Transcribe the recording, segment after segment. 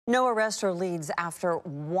No arrest or leads after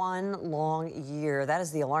one long year. That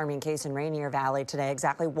is the alarming case in Rainier Valley today.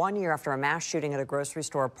 Exactly 1 year after a mass shooting at a grocery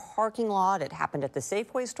store parking lot. It happened at the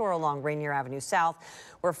Safeway store along Rainier Avenue South,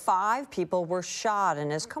 where 5 people were shot.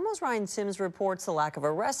 And as KOMO's Ryan Sims reports, the lack of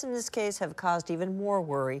arrests in this case have caused even more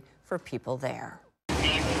worry for people there.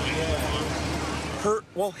 Hurt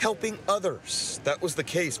while helping others. That was the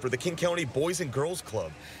case for the King County Boys and Girls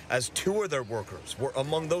Club, as 2 of their workers were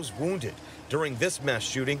among those wounded during this mass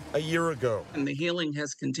shooting a year ago. And the healing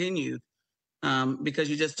has continued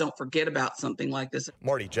because you just don't forget about something like this.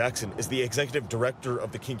 Marty Jackson is the executive director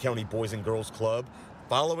of the King County Boys and Girls Club.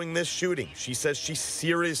 Following this shooting, she says she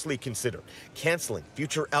seriously considered canceling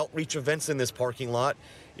future outreach events in this parking lot.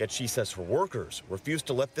 Yet she says her workers refuse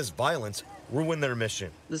to let this violence ruin their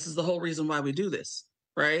mission. This is the whole reason why we do this,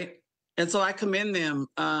 right? And so I commend them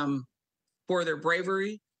for their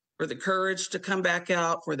bravery, for the courage to come back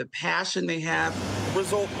out, for the passion they have. The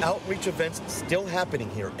result, outreach events still happening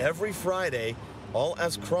here every Friday, all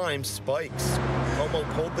as crime spikes. KOMO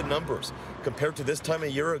pulled the numbers. Compared to this time a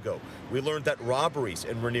year ago, we learned that robberies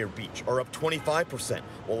in Rainier Beach are up 25%,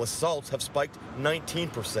 while assaults have spiked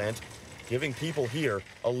 19%. Giving people here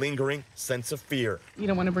a lingering sense of fear. You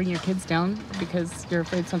don't want to bring your kids down because you're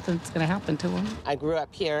afraid something's going to happen to them. I grew up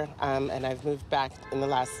here and I've moved back in the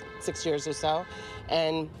last 6 years or so,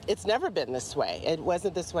 and it's never been this way. It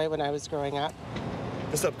wasn't this way when I was growing up.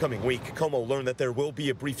 This upcoming week, KOMO learned that there will be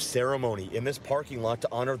a brief ceremony in this parking lot to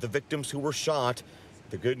honor the victims who were shot.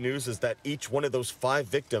 The good news is that each one of those 5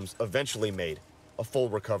 victims eventually made a full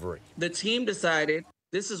recovery. The team decided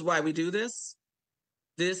this is why we do this.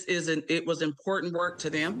 It was important work to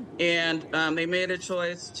them, and they made a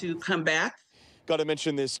choice to come back. Got to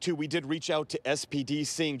mention this too. We did reach out to SPD,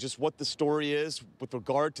 seeing just what the story is with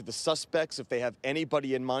regard to the suspects, if they have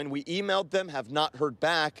anybody in mind. We emailed them, have not heard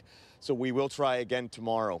back, so we will try again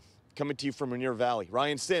tomorrow. Coming to you from Rainier Valley,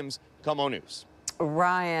 Ryan Sims, KOMO News.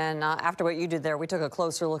 Ryan, after what you did there, we took a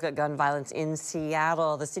closer look at gun violence in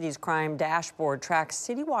Seattle. The city's crime dashboard tracks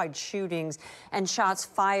citywide shootings and shots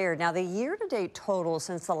fired. Now, the year-to-date total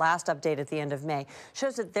since the last update at the end of May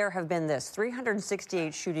shows that there have been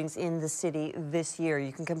 368 shootings in the city this year.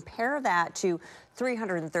 You can compare that to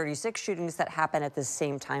 336 shootings that happened at the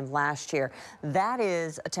same time last year. That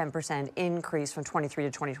is a 10% increase from 23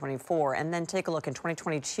 to 2024. And then take a look in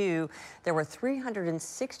 2022, there were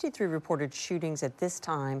 363 reported shootings at this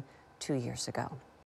time 2 years ago.